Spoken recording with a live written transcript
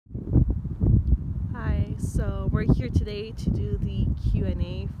So we're here today to do the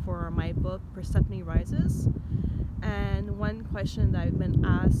Q&A for my book Persephone Rises. And one question that I've been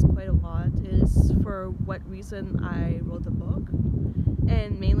asked quite a lot is for what reason I wrote the book.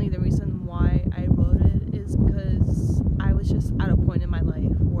 And mainly the reason why I wrote it is because I was just at a point in my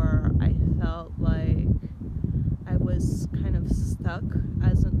life where I felt like I was kind of stuck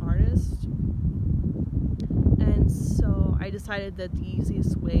as an artist. And so I decided that the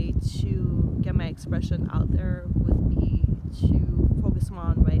easiest way to get my expression out there would be to focus more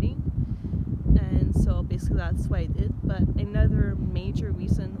on writing. And so basically that's what I did. But another major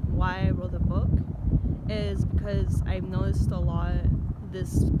reason why I wrote the book is because I've noticed a lot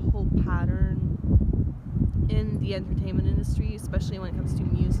this whole pattern in the entertainment industry, especially when it comes to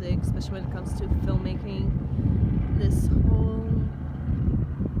music, especially when it comes to filmmaking. This whole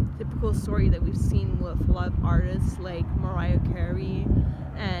typical story that we've seen with a lot of artists like Mariah Carey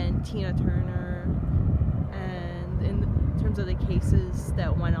and Tina Turner, and in terms of the cases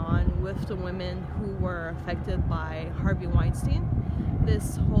that went on with the women who were affected by Harvey Weinstein,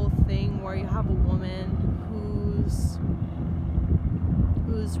 this whole thing where you have a woman who's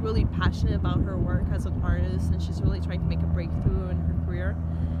really passionate about her work as an artist, and she's really trying to make a breakthrough in her career,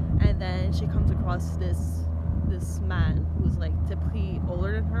 and then she comes across this man who's like typically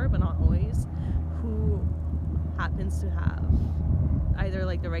older than her, but not always, who happens to have either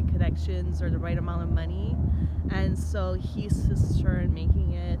like the right connections or the right amount of money, and so he assists her in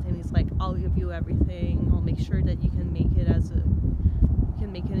making it, and he's like, I'll give you everything, I'll make sure that you can make it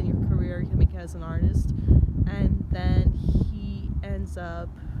in your career, you can make it as an artist. And then he ends up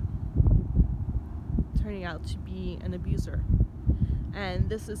turning out to be an abuser. And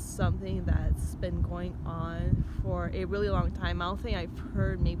this is something that's been going on for a really long time. I don't think I've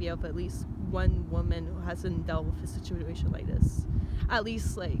heard maybe of at least one woman who hasn't dealt with a situation like this, at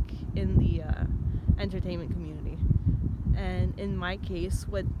least like in the entertainment community. And in my case,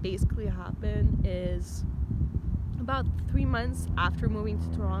 what basically happened is about 3 months after moving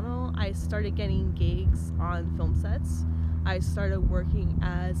to Toronto, I started getting gigs on film sets. I started working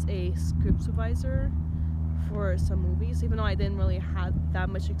as a script supervisor for some movies, even though I didn't really have that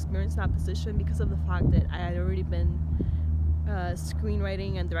much experience in that position, because of the fact that I had already been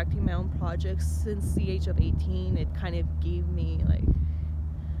screenwriting and directing my own projects since the age of 18. It kind of gave me like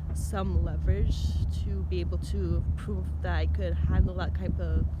some leverage to be able to prove that I could handle that type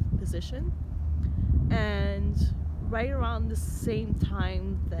of position. And right around the same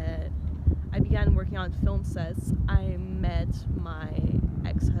time that I began working on film sets, I met my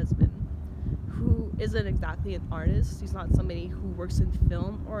ex-husband, who isn't exactly an artist. He's not somebody who works in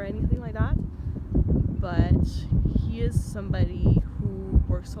film or anything like that, but he is somebody who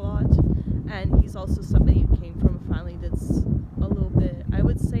works a lot, and he's also somebody who came from a family that's a little bit, I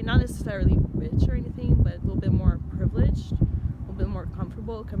would say, not necessarily rich or anything, but a little bit more privileged, a little bit more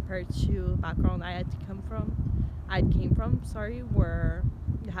comfortable compared to the background I came from, where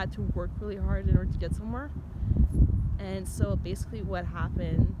you had to work really hard in order to get somewhere. And so basically what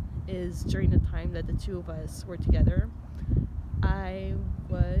happened is, during the time that the two of us were together, I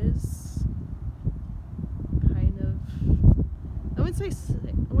was kind of, I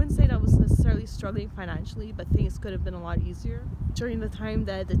wouldn't say that I was necessarily struggling financially, but things could have been a lot easier. During the time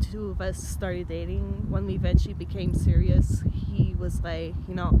that the two of us started dating, when we eventually became serious, he was like,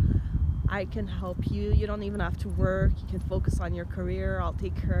 I can help you. You don't even have to work. You can focus on your career. I'll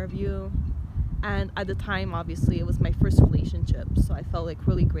take care of you. And at the time, obviously, it was my first relationship, so I felt like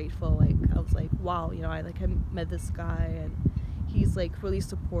really grateful. Like, I was like, wow, I met this guy, and he's like really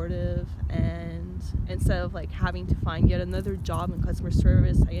supportive. And instead of like having to find yet another job in customer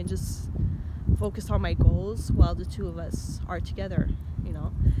service, I can just focus on my goals while the two of us are together,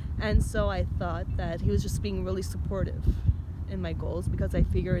 And so I thought that he was just being really supportive in my goals, because I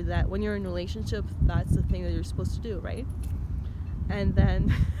figured that when you're in a relationship, that's the thing that you're supposed to do, right? And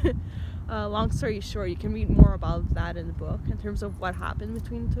then long story short, you can read more about that in the book in terms of what happened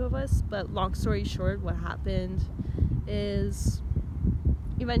between the two of us, but long story short, what happened is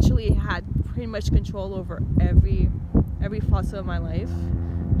eventually I had pretty much control over every facet of my life.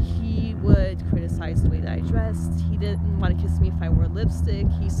 He would criticize the way that I dressed. He didn't want to kiss me if I wore lipstick.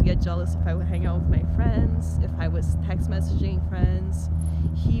 He used to get jealous if I would hang out with my friends, if I was text messaging friends.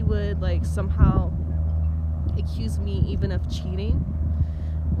 He would like somehow accuse me even of cheating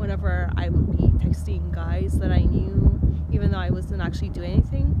whenever I would be texting guys that I knew, even though I wasn't actually doing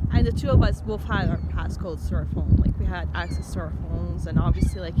anything. And the two of us both had our passcodes to our phone. Like, we had access to our phones, and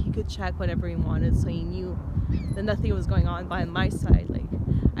obviously like he could check whenever he wanted, so he knew that nothing was going on. But on my side, like,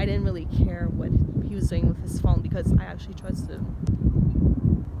 I didn't really care what he was doing with his phone because I actually trusted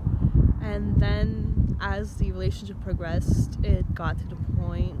him. And then as the relationship progressed, it got to the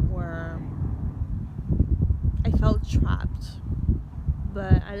point where I felt trapped.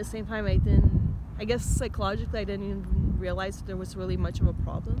 But at the same time, I guess psychologically, I didn't even realize that there was really much of a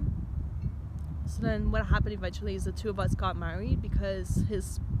problem. So then what happened eventually is the two of us got married because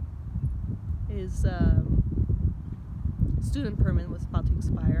his student permit was about to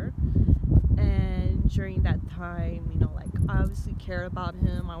expire. And during that time, you know, like, I obviously cared about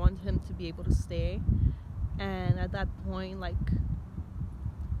him. I wanted him to be able to stay. And at that point, like,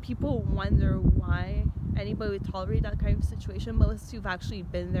 people wonder why anybody would tolerate that kind of situation, but unless you've actually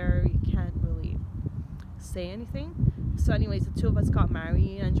been there, you can't really say anything. So anyways, the two of us got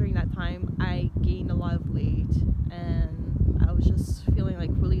married, and during that time I gained a lot of weight, and I was just feeling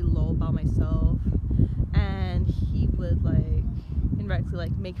like really low about myself. And he would like indirectly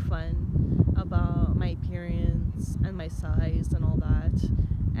like make fun about my appearance and my size and all that,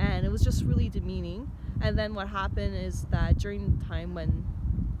 and it was just really demeaning. And then what happened is that during the time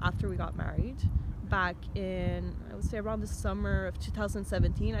after we got married, back in, I would say around the summer of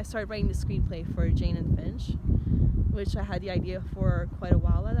 2017, I started writing the screenplay for Jane and Finch, which I had the idea for quite a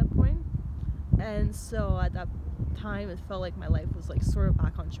while at that point. And so at that time, it felt like my life was like sort of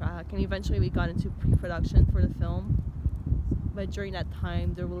back on track, and eventually we got into pre-production for the film. But during that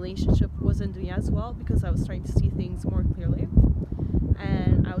time, the relationship wasn't doing as well because I was starting to see things more clearly,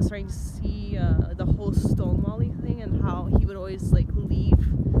 and I was starting to see the whole stonewalling thing, and how he would always like leave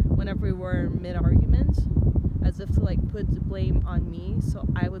whenever we were mid-argument, as if to like put the blame on me, so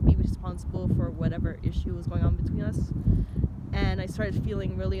I would be responsible for whatever issue was going on between us. And I started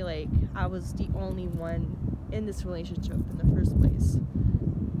feeling really like I was the only one in this relationship in the first place.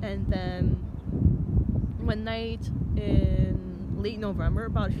 And then one night in late November,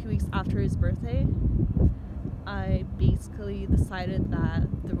 about a few weeks after his birthday, I basically decided that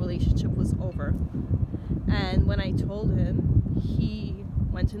the relationship was over. And when I told him, he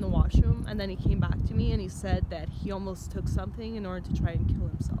went in the washroom, and then he came back to me and he said that he almost took something in order to try and kill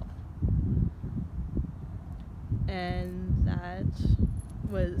himself. And that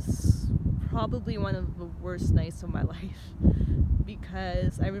was probably one of the worst nights of my life,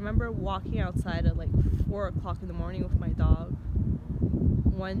 because I remember walking outside at like 4 o'clock in the morning with my dog,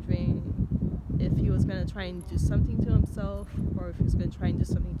 wondering if he was going to try and do something to himself, or if he was going to try and do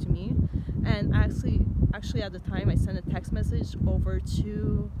something to me. And actually at the time, I sent a text message over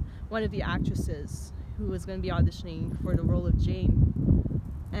to one of the actresses who was going to be auditioning for the role of Jane,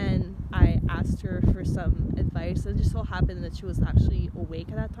 and I asked her for some advice. And it just so happened that she was actually awake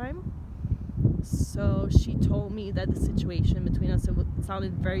at that time. So she told me that the situation between us, it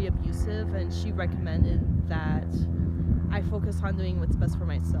sounded very abusive, and she recommended that I focus on doing what's best for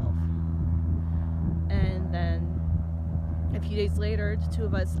myself. And then a few days later, the two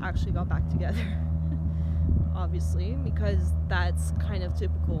of us actually got back together. Obviously, because that's kind of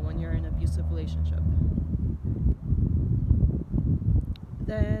typical when you're in an abusive relationship.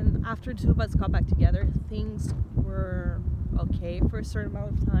 Then after the two of us got back together, things were okay for a certain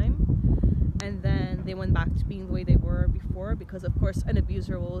amount of time, and then they went back to being the way they were before, because of course an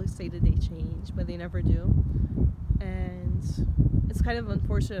abuser will always say that they change, but they never do. And it's kind of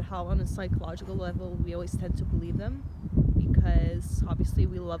unfortunate how on a psychological level we always tend to believe them, because obviously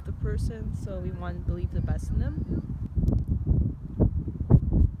we love the person, so we want to believe the best in them.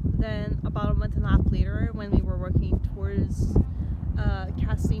 Then about a month and a half later, when we were working towards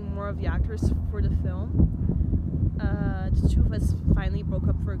casting more of the actors for the film, the two of us finally broke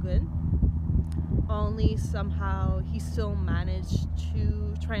up for good. Only somehow he still managed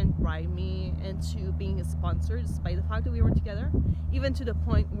to try and bribe me into being his sponsor, despite the fact that we were together, even to the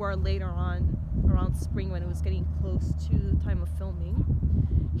point where later on, around spring, when it was getting close to the time of filming,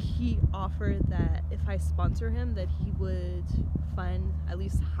 he offered that if I sponsor him, that he would fund at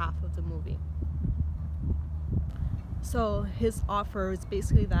least half of the movie. So his offer is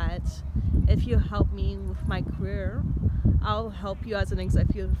basically that if you help me with my career, I'll help you as an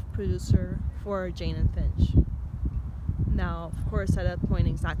executive producer for Jane and Finch. Now, of course, at that point,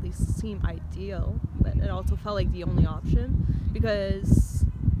 exactly seemed ideal, but it also felt like the only option, because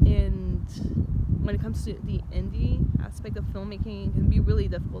when it comes to the indie aspect of filmmaking, it can be really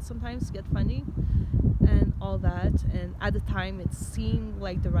difficult sometimes to get funding and all that. And at the time, it seemed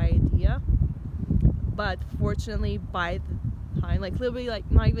like the right idea, but fortunately, by the time, like literally like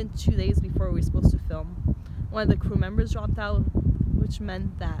not even 2 days before we were supposed to film, one of the crew members dropped out, which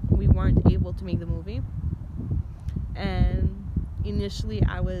meant that we weren't able to make the movie. And initially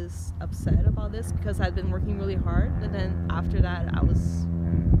I was upset about this because I'd been working really hard, and then after that I was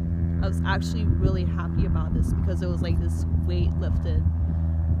actually really happy about this, because it was like this weight lifted,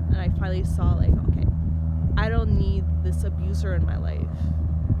 and I finally saw like, okay, I don't need this abuser in my life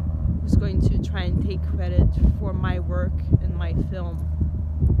who's going to try and take credit for my work in my film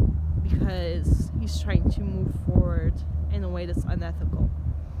because he's trying to move forward in a way that's unethical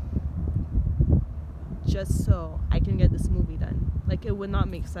just so I can get this movie done. Like, it would not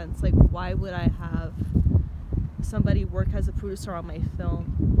make sense. Like, why would I have somebody work as a producer on my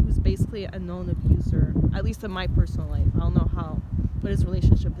film who's basically a known abuser, at least in my personal life? I don't know what his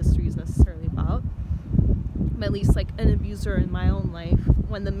relationship history is necessarily about, but at least like an abuser in my own life,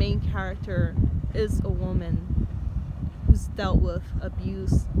 when the main character is a woman who's dealt with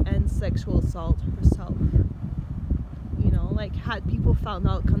abuse and sexual assault herself. You know, like, had people found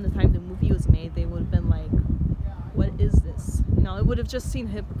out come the time the movie was made, they would have been like, what is this? You know, it would have just seemed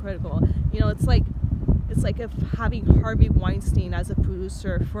hypocritical. You know, it's like if having Harvey Weinstein as a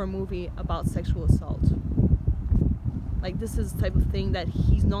producer for a movie about sexual assault. Like, this is the type of thing that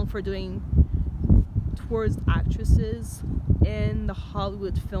he's known for doing towards actresses in the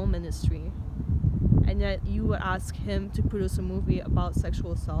Hollywood film industry. And yet you would ask him to produce a movie about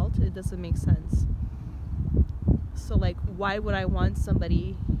sexual assault? It doesn't make sense. So, like, why would I want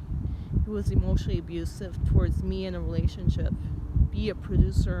somebody who was emotionally abusive towards me in a relationship be a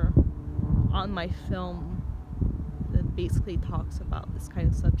producer on my film that basically talks about this kind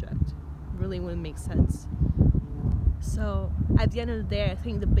of subject? It really wouldn't make sense. So at the end of the day, I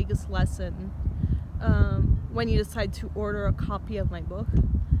think the biggest lesson when you decide to order a copy of my book,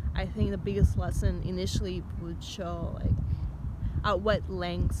 I think the biggest lesson initially would show like at what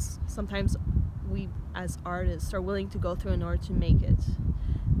lengths sometimes we as artists are willing to go through in order to make it.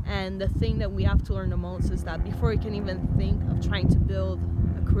 And the thing that we have to learn the most is that before we can even think of trying to build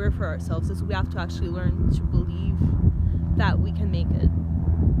a career for ourselves, is we have to actually learn to believe that we can make it,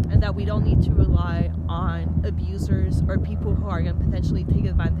 and that we don't need to rely on abusers or people who are going to potentially take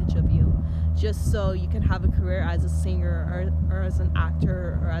advantage of you just so you can have a career as a singer or as an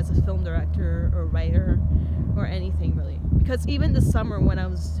actor or as a film director or writer or anything really. Because even this summer, when I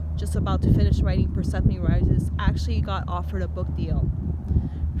was just about to finish writing Persephone Rises, I actually got offered a book deal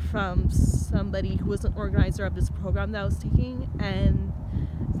from somebody who was an organizer of this program that I was taking, and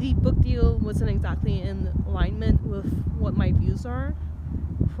the book deal wasn't exactly in alignment with what my views are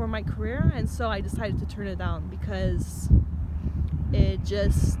for my career, and so I decided to turn it down because it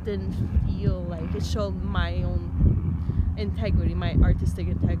just didn't feel like it showed my own integrity, my artistic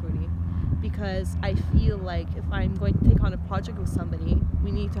integrity. Because I feel like if I'm going to take on a project with somebody,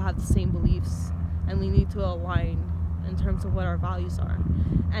 we need to have the same beliefs and we need to align in terms of what our values are.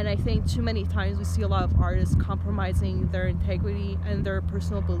 And I think too many times we see a lot of artists compromising their integrity and their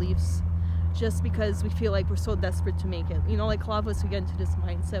personal beliefs just because we feel like we're so desperate to make it. You know, like a lot of us, we get into this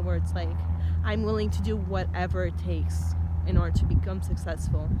mindset where it's like, I'm willing to do whatever it takes in order to become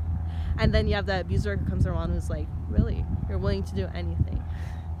successful. And then you have that abuser who comes around who's like, really? You're willing to do anything?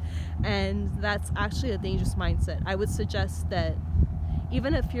 And that's actually a dangerous mindset. I would suggest that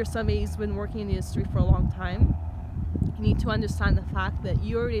even if you're somebody who's been working in the industry for a long time, you need to understand the fact that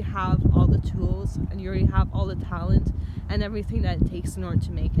you already have all the tools and you already have all the talent and everything that it takes in order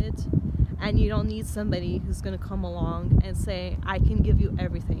to make it. And you don't need somebody who's going to come along and say, I can give you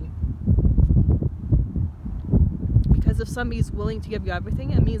everything. Because if somebody's willing to give you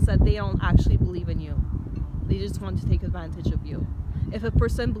everything, it means that they don't actually believe in you. They just want to take advantage of you. If a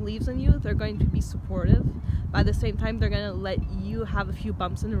person believes in you, they're going to be supportive, but at the same time, they're going to let you have a few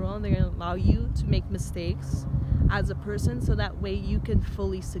bumps in the road, and they're going to allow you to make mistakes as a person, so that way you can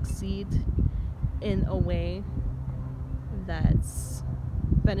fully succeed in a way that's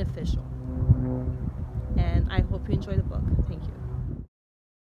beneficial. And I hope you enjoy the book. Thank you.